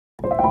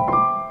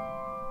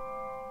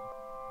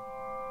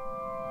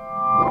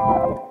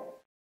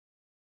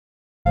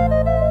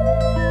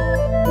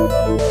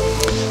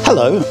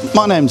Hello,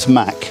 my name's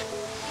Mac,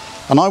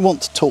 and I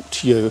want to talk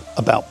to you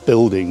about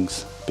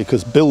buildings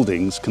because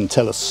buildings can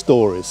tell us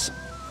stories.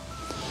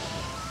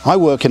 I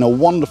work in a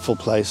wonderful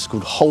place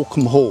called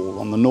Holkham Hall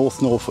on the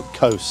North Norfolk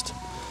coast.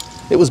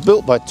 It was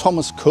built by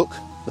Thomas Cook,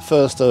 the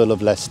first Earl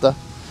of Leicester,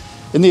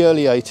 in the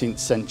early 18th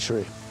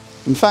century.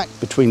 In fact,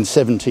 between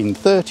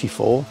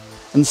 1734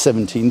 and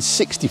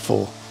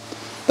 1764.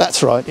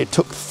 That's right, it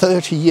took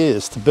 30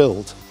 years to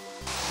build.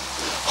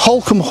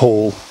 Holkham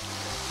Hall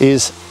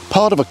is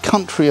part of a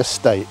country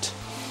estate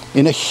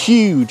in a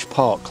huge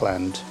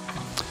parkland,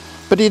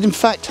 but it in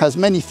fact has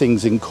many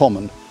things in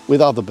common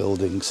with other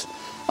buildings,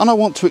 and I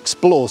want to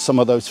explore some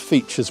of those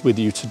features with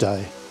you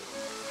today.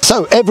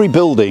 So every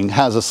building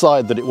has a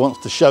side that it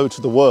wants to show to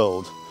the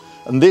world,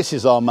 and this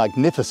is our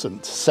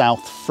magnificent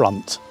south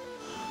front.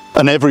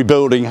 And every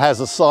building has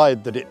a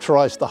side that it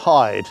tries to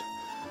hide,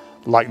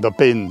 like the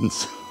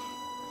bins.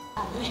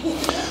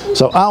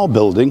 So our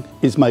building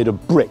is made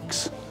of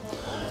bricks,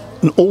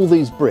 and all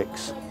these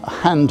bricks are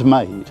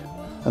handmade,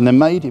 and they're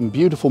made in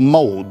beautiful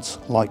moulds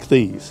like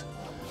these.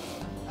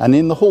 And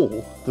in the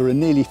hall there are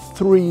nearly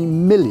 3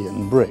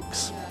 million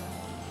bricks.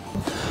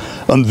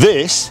 And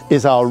this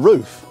is our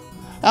roof.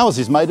 Ours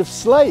is made of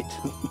slate.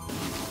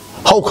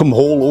 Holkham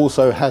Hall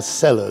also has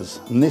cellars,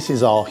 and this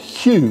is our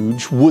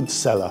huge wood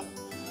cellar.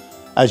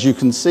 As you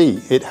can see,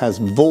 it has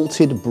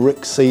vaulted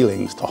brick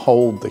ceilings to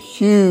hold the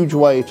huge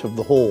weight of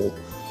the hall.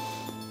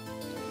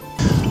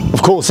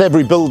 Of course,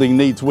 every building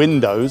needs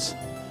windows.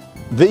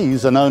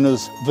 These are known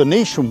as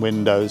Venetian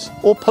windows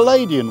or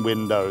Palladian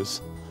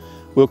windows.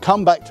 We'll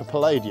come back to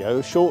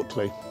Palladio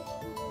shortly.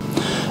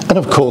 And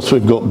of course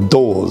we've got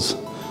doors,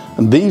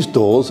 and these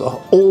doors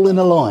are all in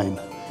a line.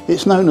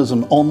 It's known as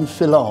an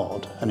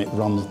enfilade, and it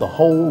runs the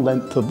whole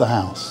length of the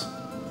house.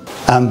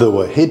 And there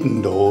were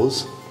hidden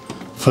doors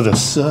for the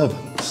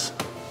servants.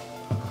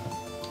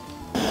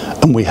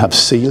 And we have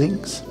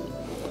ceilings.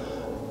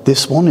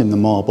 This one in the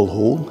marble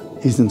hall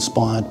is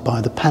inspired by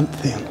the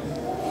Pantheon.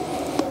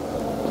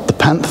 The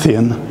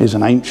Pantheon is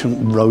an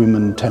ancient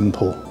Roman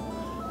temple.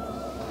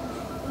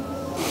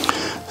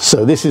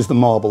 So this is the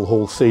marble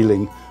hall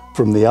ceiling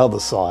from the other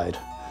side,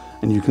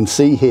 and you can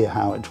see here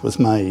how it was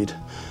made.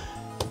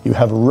 You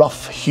have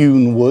rough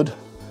hewn wood,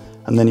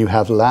 and then you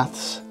have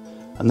laths,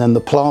 and then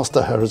the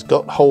plasterer has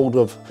got hold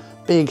of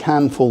big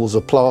handfuls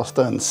of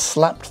plaster and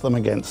slapped them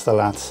against the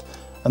laths,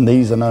 and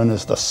these are known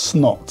as the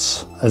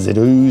snots as it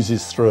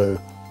oozes through.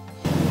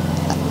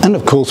 And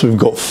of course we've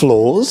got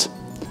floors.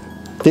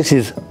 This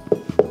is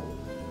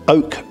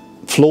oak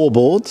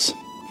floorboards,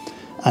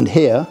 and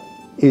here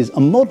is a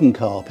modern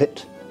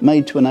carpet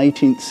made to an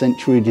 18th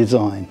century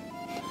design,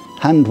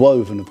 hand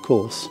woven of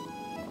course.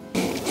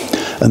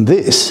 And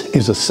this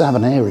is a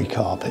Savonnerie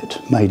carpet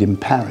made in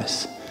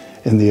Paris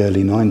in the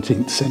early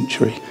 19th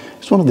century.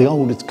 It's one of the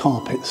oldest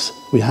carpets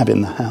we have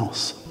in the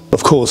house.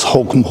 Of course,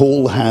 Holkham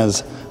Hall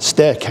has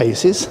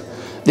staircases.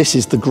 This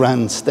is the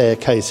grand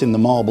staircase in the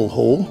marble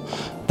hall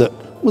that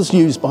was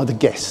used by the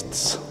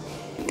guests.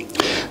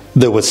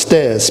 There were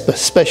stairs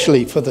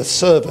especially for the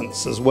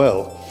servants as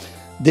well.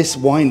 This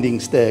winding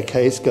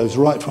staircase goes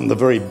right from the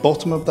very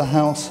bottom of the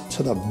house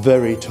to the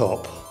very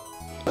top.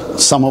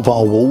 Some of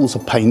our walls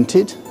are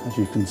painted, as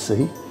you can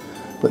see,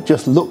 but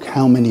just look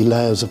how many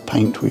layers of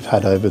paint we've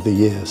had over the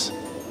years.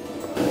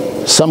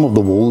 Some of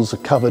the walls are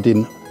covered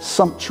in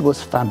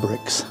sumptuous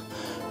fabrics.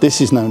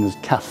 This is known as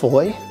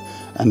kaffoy,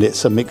 and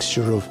it's a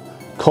mixture of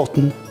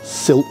cotton,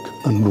 silk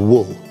and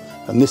wool.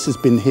 And this has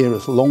been here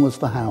as long as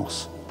the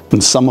house.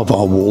 And some of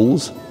our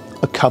walls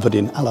are covered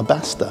in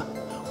alabaster,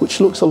 which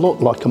looks a lot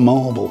like a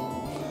marble.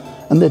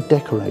 And they're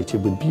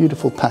decorated with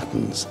beautiful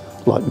patterns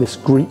like this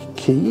Greek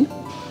key,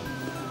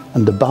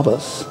 and above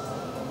us,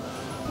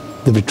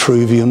 the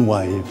Vitruvian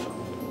wave.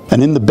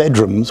 And in the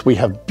bedrooms, we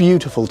have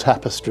beautiful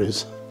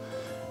tapestries.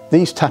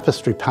 These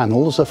tapestry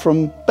panels are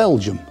from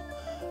Belgium,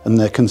 and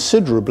they're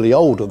considerably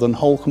older than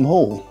Holkham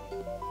Hall.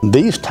 And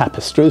these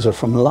tapestries are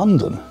from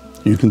London.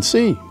 You can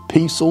see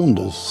P.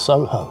 Saunders,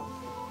 Soho.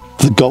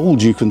 The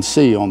gold you can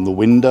see on the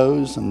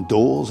windows and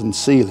doors and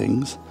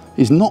ceilings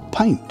is not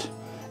paint.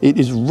 It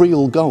is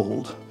real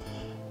gold.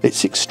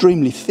 It's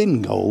extremely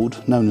thin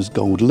gold, known as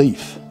gold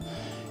leaf.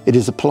 It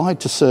is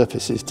applied to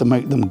surfaces to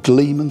make them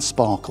gleam and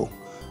sparkle,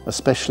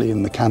 especially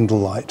in the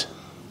candlelight.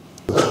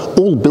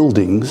 All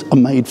buildings are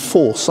made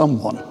for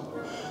someone.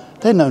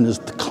 They're known as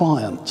the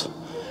client.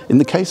 In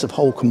the case of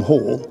Holkham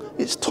Hall,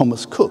 it's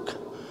Thomas Cook,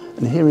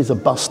 and here is a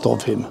bust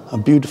of him, a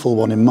beautiful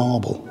one in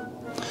marble.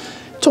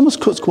 Thomas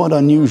Cook's quite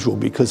unusual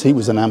because he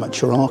was an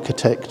amateur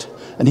architect,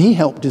 and he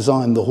helped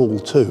design the hall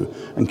too,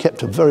 and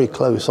kept a very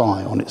close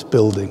eye on its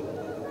building.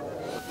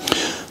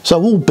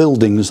 So all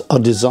buildings are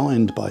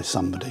designed by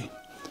somebody.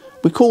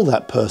 We call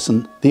that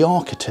person the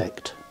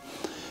architect.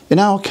 In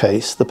our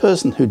case, the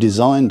person who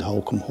designed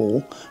Holkham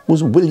Hall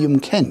was William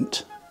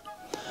Kent.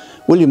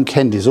 William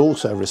Kent is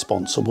also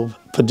responsible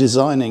for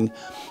designing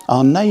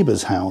our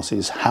neighbours'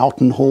 houses,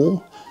 Houghton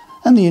Hall,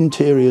 and the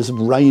interiors of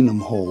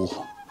Rainham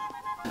Hall.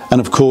 And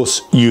of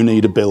course, you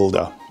need a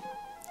builder.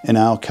 In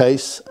our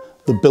case,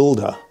 the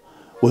builder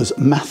was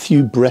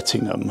Matthew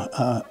Brettingham,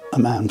 a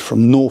man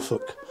from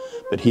Norfolk,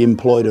 but he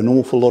employed an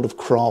awful lot of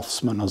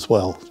craftsmen as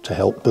well to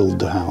help build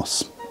the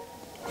house.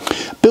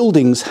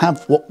 Buildings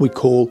have what we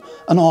call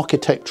an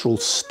architectural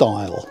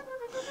style.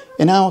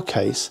 In our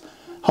case,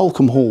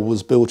 Holkham Hall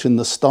was built in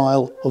the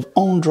style of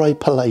Andrea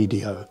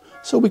Palladio,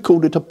 so we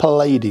called it a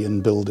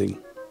Palladian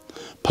building.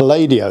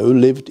 Palladio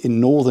lived in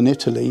northern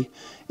Italy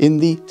in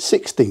the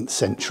 16th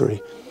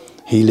century.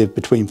 He lived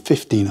between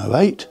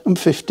 1508 and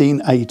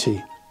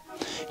 1580.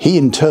 He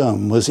in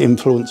turn was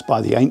influenced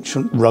by the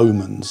ancient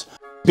Romans.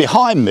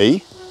 Behind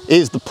me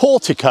is the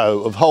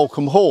portico of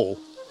Holkham Hall.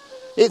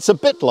 It's a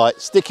bit like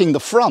sticking the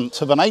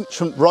front of an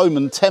ancient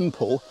Roman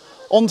temple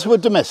onto a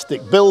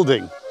domestic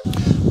building.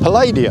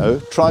 Palladio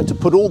tried to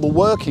put all the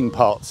working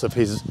parts of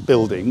his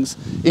buildings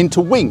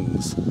into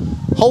wings.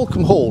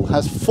 Holkham Hall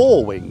has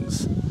 4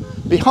 wings.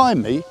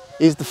 Behind me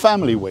is the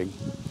family wing.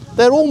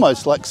 They're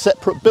almost like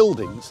separate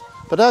buildings,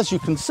 but as you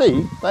can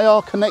see, they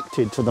are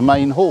connected to the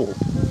main hall.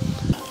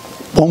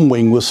 One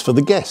wing was for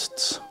the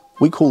guests.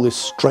 We call this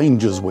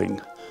Stranger's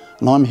Wing,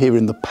 and I'm here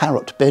in the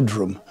Parrot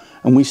bedroom,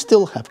 and we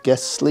still have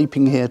guests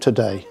sleeping here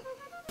today.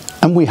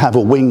 And we have a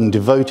wing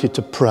devoted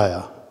to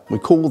prayer. We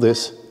call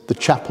this the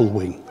Chapel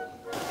Wing.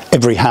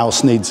 Every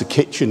house needs a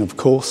kitchen, of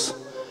course,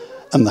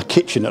 and the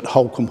kitchen at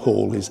Holkham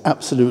Hall is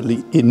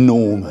absolutely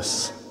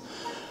enormous.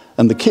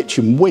 And the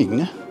kitchen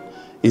wing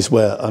is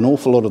where an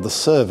awful lot of the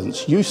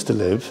servants used to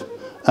live,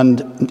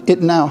 and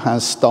it now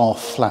has staff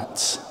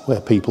flats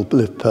where people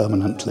live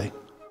permanently.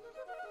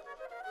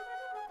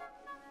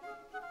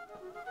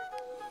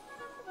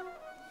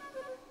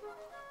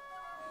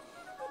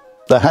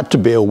 There had to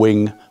be a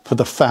wing for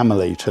the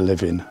family to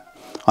live in.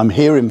 I'm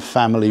here in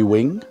Family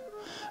Wing,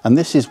 and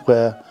this is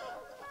where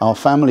our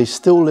families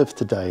still live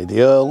today,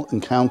 the Earl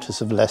and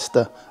Countess of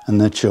Leicester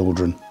and their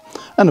children,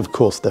 and of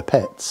course their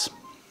pets.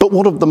 But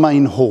what of the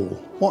main hall?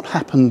 What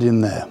happened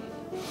in there?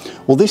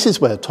 Well, this is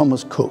where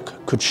Thomas Cook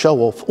could show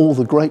off all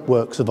the great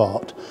works of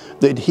art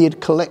that he had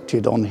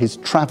collected on his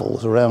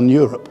travels around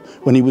Europe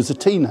when he was a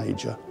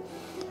teenager.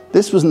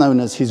 This was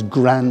known as his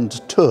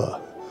Grand Tour.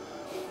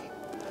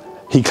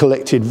 He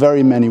collected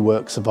very many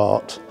works of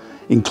art,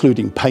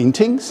 including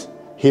paintings.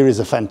 Here is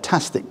a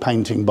fantastic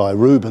painting by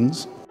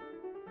Rubens.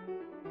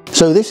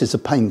 So this is a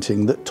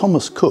painting that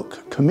Thomas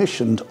Cook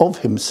commissioned of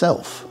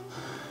himself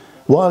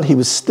while he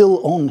was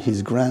still on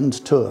his grand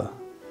tour.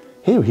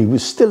 Here he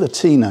was still a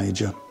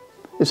teenager.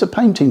 It's a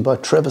painting by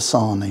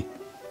Trevisani.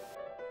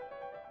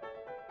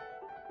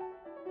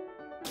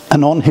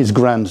 And on his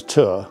grand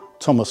tour,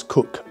 Thomas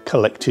Cook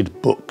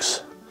collected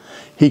books.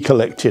 He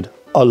collected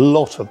a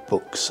lot of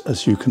books,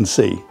 as you can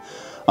see.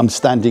 I'm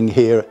standing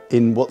here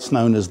in what's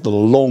known as the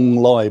Long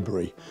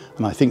Library,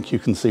 and I think you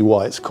can see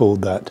why it's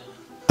called that.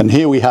 And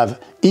here we have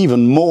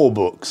even more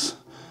books.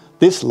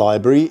 This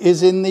library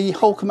is in the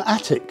Holkham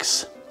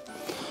Attics.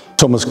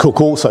 Thomas Cook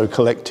also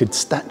collected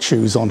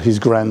statues on his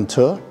grand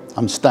tour.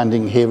 I'm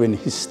standing here in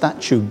his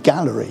statue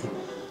gallery.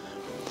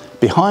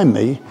 Behind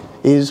me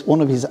is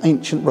one of his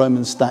ancient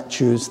Roman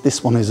statues.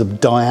 This one is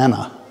of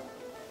Diana.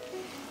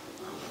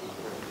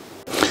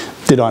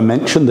 Did I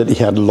mention that he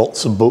had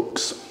lots of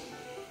books?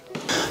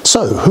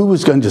 So who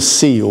was going to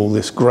see all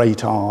this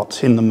great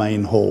art in the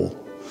main hall?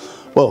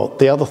 Well,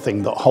 the other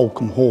thing that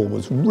Holkham Hall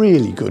was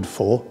really good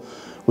for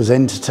was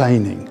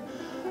entertaining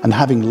and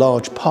having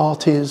large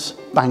parties,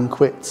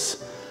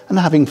 banquets, and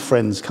having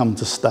friends come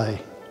to stay.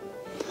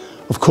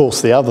 Of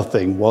course, the other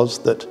thing was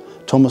that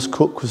Thomas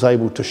Cook was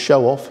able to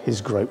show off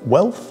his great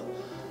wealth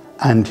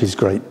and his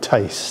great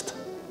taste.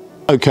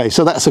 Okay,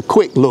 so that's a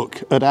quick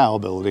look at our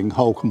building,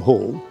 Holkham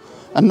Hall,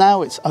 and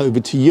now it's over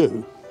to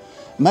you.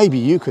 Maybe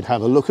you could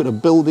have a look at a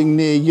building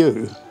near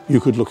you. You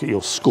could look at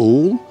your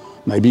school,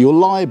 maybe your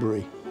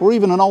library, or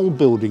even an old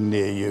building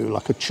near you,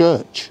 like a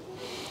church.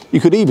 You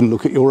could even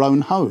look at your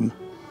own home.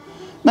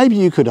 Maybe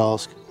you could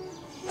ask,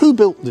 who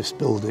built this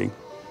building?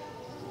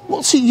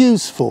 What's it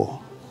used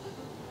for?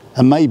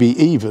 And maybe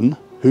even,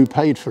 who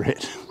paid for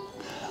it?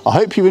 I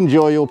hope you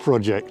enjoy your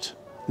project.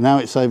 Now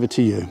it's over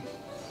to you.